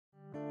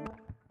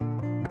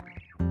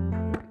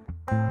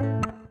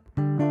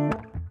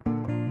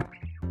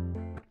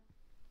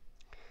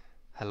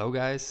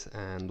Hello guys,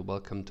 and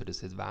welcome to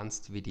this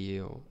advanced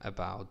video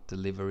about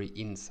Delivery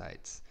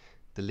Insights.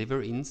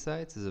 Delivery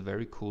Insights is a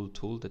very cool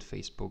tool that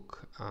Facebook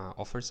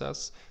offers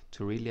us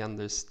to really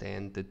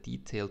understand the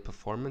detailed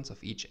performance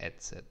of each ad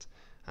set.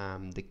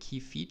 The key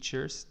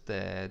features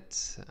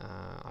that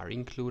are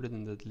included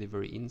in the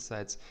Delivery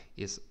Insights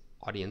is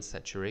audience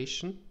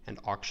saturation and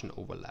auction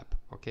overlap.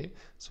 Okay,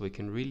 so we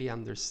can really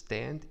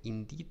understand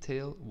in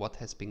detail what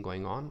has been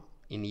going on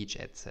in each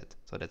ad set.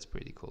 So that's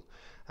pretty cool.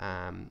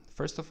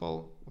 First of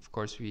all, of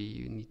course,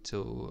 we need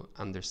to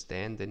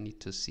understand and need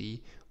to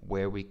see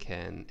where we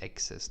can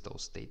access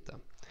those data.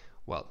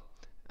 Well,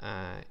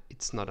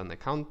 it's not on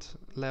account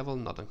level,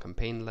 not on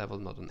campaign level,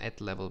 not on ad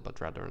level,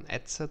 but rather on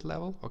ad set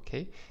level.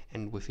 Okay,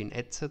 and within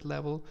ad set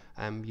level,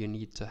 you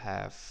need to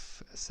have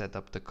set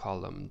up the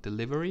column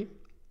delivery.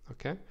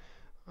 Okay.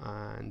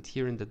 And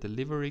here in the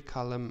delivery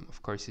column,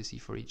 of course, you see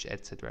for each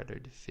ad set whether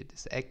if it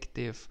is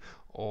active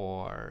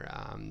or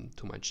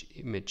too much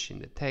image in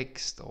the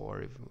text,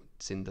 or if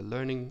it's in the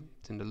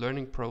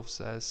learning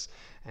process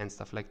and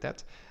stuff like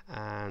that.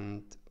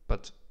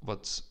 But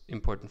what's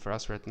important for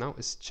us right now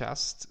is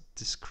just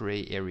this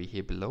gray area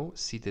here below,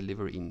 see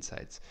Delivery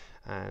Insights.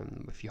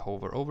 If you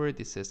hover over it,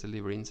 it says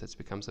Delivery Insights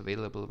becomes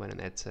available when an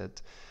ad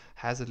set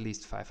has at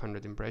least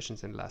 500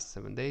 impressions in the last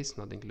 7 days,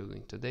 not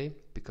including today,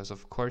 because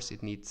of course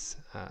it needs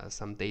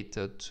some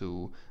data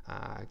to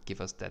give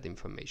us that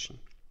information.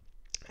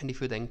 And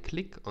if you then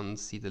click on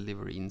See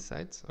Delivery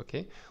Insights,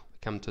 okay, we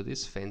come to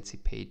this fancy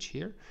page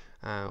here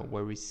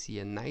where we see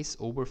a nice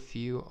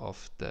overview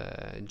of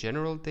the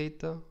general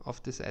data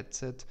of this ad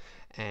set,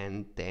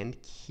 and then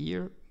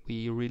here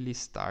we really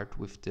start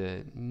with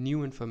the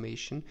new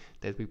information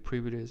that we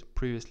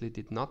previously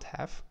did not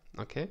have.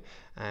 Okay,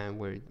 and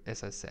where,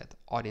 as I said,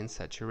 audience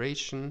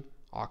saturation,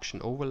 auction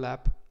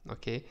overlap,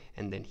 okay,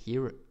 and then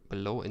here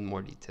below in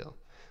more detail.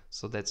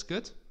 So that's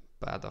good,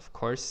 but of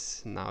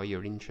course now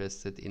you're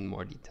interested in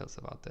more details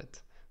about that.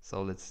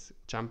 So let's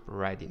jump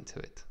right into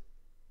it.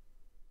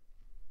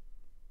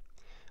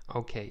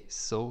 Okay,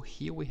 so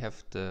here we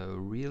have the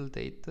real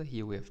data,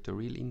 here we have the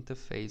real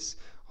interface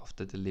of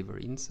the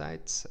Delivery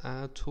Insights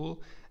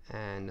tool,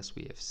 and as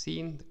we have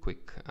seen, the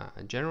quick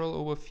general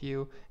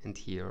overview, and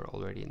here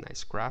already a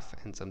nice graph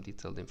and some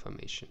detailed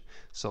information.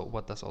 So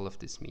what does all of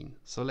this mean?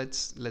 So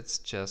let's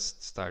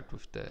just start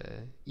with the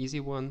easy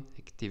one,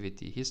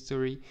 activity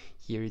history.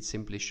 Here it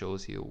simply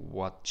shows you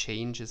what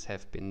changes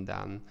have been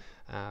done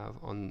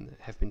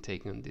have been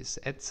taken on this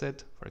ad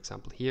set. For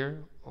example,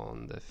 here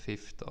on the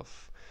 5th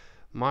of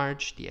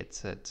March, the ad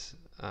set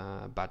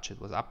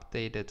budget was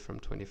updated from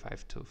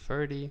 25 to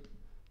 30.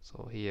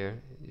 So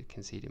here you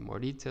can see it in more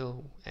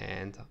detail,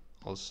 and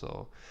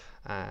also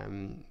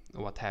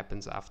what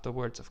happens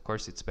afterwards. Of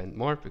course, it spent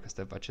more because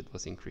the budget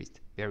was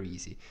increased. Very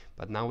easy.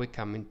 But now we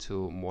come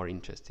into more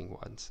interesting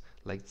ones,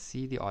 like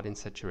see the audience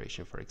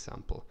saturation, for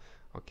example.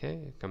 Okay,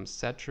 it becomes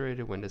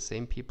saturated when the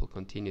same people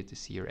continue to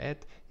see your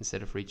ad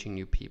instead of reaching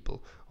new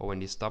people, or when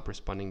you stop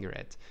responding your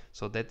ad.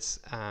 So that's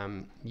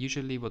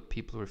usually what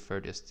people refer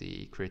to as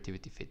the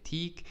creativity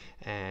fatigue,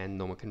 and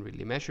no one can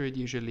really measure it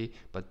usually,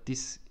 but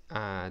this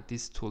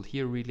tool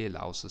here really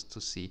allows us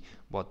to see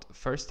what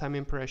first time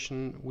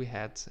impression we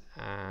had,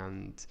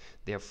 and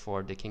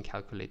therefore they can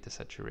calculate the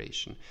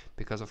saturation,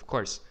 because of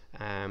course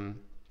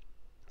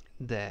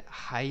the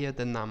higher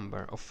the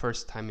number of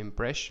first time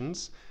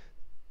impressions,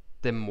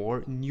 the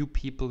more new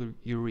people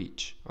you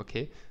reach.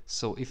 Okay,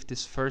 so if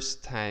this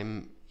first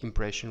time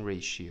impression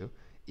ratio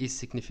is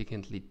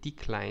significantly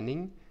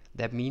declining,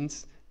 that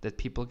means that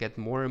people get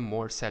more and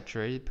more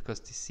saturated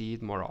because they see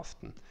it more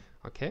often.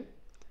 Okay,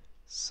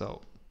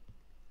 so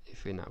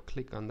if we now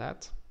click on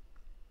that,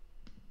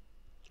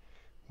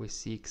 we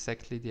see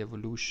exactly the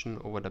evolution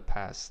over the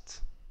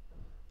past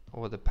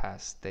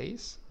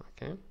days.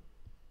 Okay,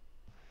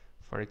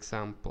 for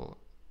example,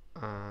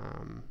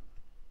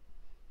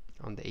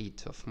 on the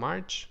 8th of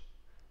March,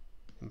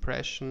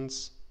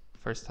 impressions,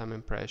 first time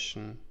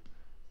impression,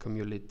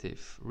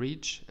 cumulative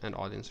reach, and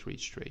audience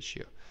reached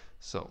ratio.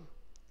 So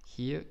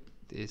here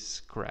this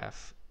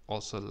graph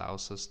also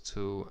allows us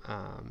to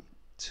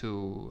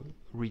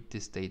read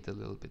this data a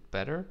little bit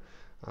better.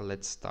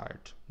 Let's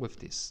start with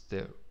this,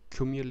 the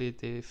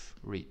cumulative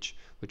reach,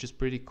 which is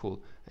pretty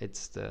cool.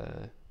 It's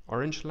the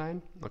orange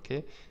line.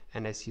 Okay,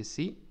 and as you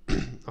see,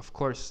 of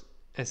course,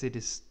 as it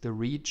is the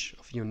reach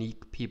of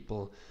unique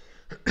people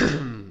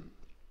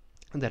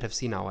that have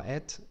seen our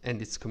ad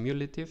and it's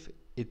cumulative,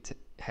 it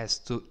has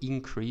to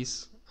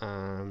increase.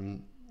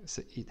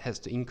 So it has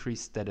to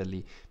increase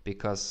steadily,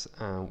 because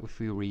if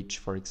we reach,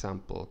 for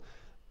example,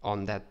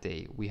 on that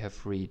day we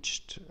have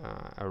reached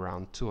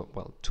around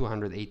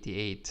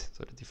 288,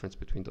 so the difference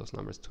between those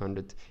numbers,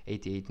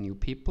 288 new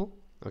people.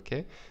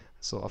 Okay,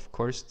 so of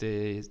course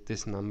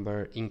this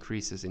number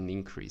increases and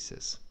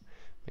increases.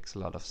 Makes a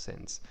lot of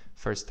sense.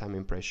 First time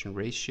impression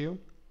ratio,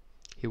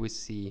 here we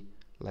see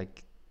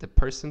like the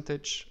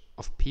percentage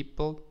of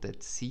people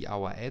that see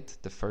our ad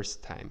the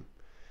first time.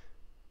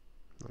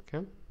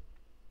 Okay,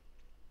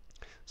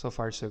 so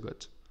far so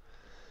good.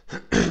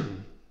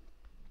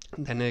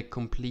 Then a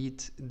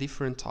complete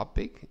different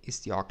topic is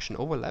the auction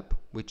overlap,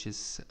 which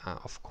is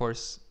of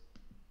course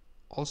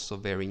also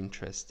very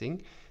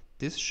interesting.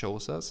 This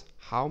shows us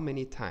how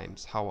many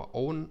times our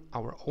own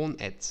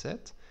ad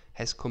set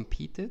has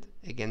competed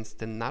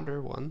against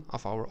another one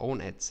of our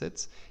own ad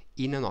sets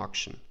in an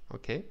auction.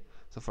 Okay,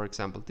 so for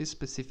example, this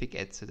specific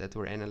ad set that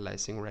we're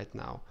analyzing right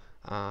now,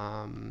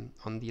 on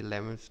the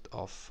 11th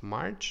of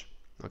March,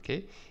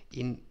 okay,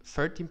 in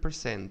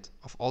 13%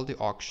 of all the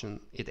auction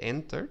it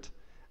entered,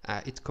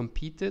 it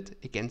competed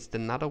against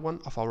another one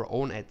of our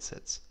own ad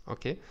sets,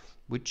 okay,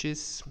 which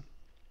is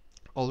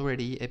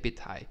already a bit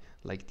high.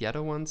 Like the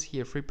other ones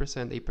here,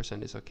 3%,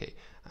 8% is okay.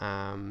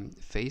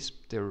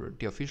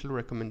 The official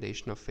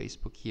recommendation of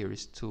Facebook here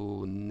is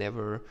to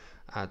never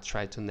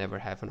try to never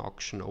have an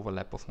auction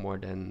overlap of more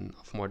than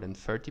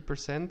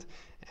 30%.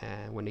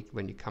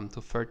 When you come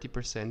to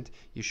 30%,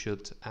 you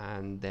should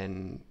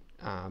then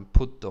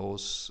put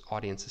those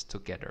audiences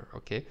together.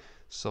 Okay,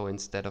 so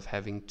instead of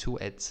having two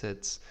ad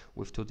sets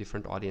with two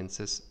different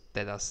audiences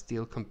that are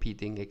still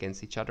competing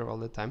against each other all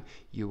the time,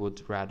 you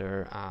would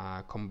rather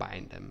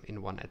combine them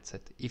in one ad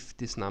set if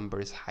this number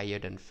is higher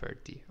than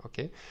 30.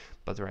 Okay,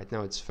 but right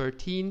now it's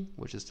 13,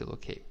 which is still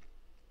okay,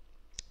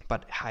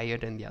 but higher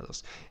than the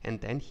others. And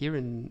then here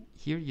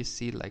you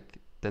see like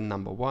the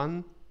number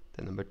 1,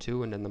 the number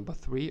 2, and the number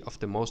 3 of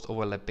the most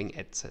overlapping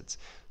ad sets.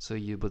 So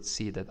you would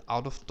see that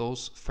out of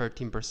those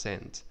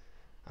 13%,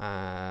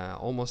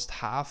 almost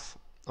half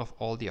of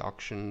all the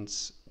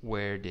auctions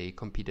where they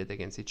competed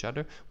against each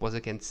other was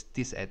against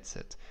this ad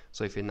set.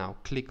 So if you now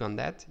click on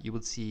that, you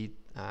will see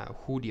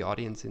who the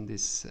audience in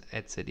this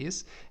ad set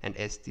is, and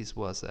as this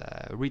was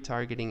a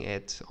retargeting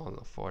ad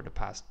for the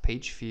past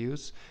page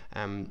views,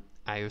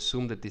 I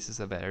assume that this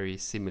is a very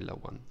similar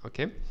one.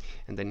 Okay,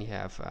 and then you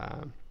have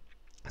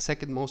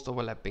second most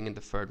overlapping and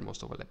the third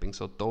most overlapping.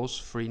 So those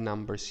three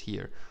numbers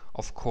here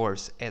of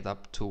course add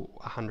up to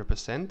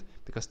 100%,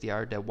 because they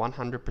are the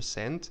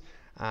 100%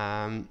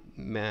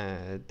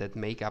 that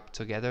make up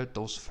together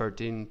those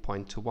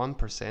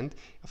 13.21%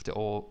 of the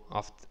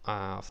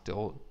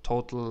all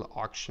total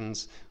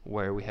auctions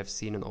where we have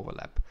seen an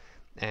overlap.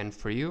 And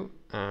for you,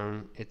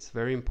 it's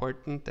very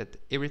important that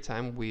every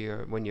time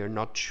when you're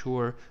not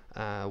sure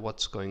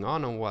what's going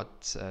on and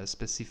what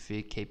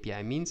specific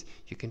KPI means,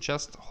 you can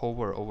just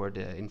hover over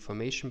the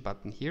information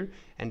button here,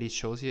 and it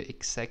shows you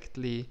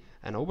exactly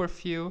an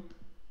overview,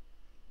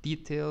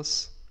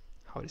 details,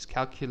 how it is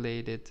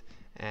calculated,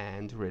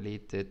 and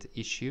related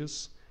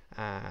issues,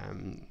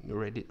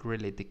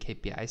 related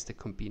KPIs that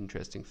can be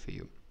interesting for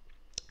you.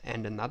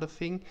 And another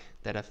thing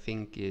that I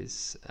think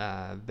is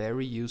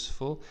very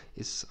useful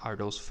are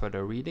those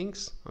further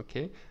readings,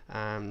 okay,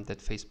 that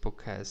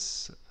Facebook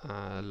has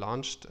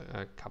launched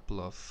a couple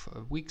of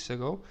weeks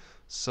ago.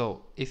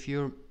 So if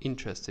you're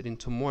interested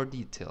into more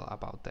detail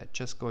about that,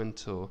 just go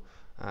into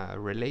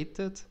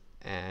related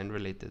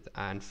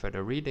and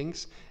further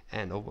readings,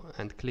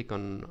 and click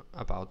on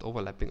about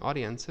overlapping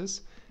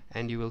audiences,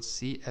 and you will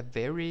see a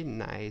very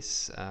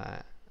nice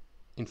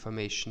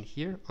information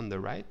here on the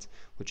right,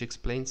 which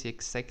explains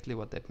exactly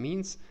what that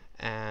means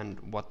and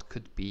what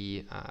could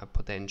be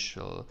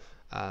potential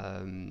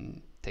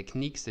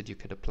techniques that you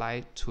could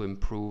apply to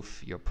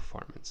improve your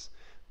performance.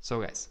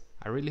 So guys,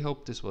 I really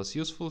hope this was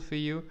useful for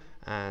you,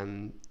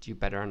 and you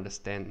better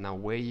understand now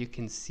where you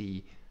can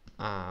see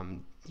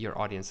your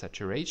audience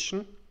saturation,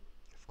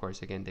 of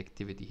course again the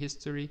activity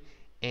history,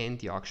 and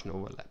the auction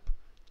overlap,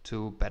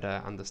 to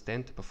better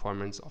understand the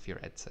performance of your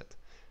ad set.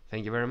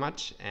 Thank you very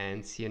much,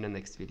 and see you in the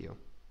next video.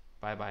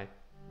 Bye bye.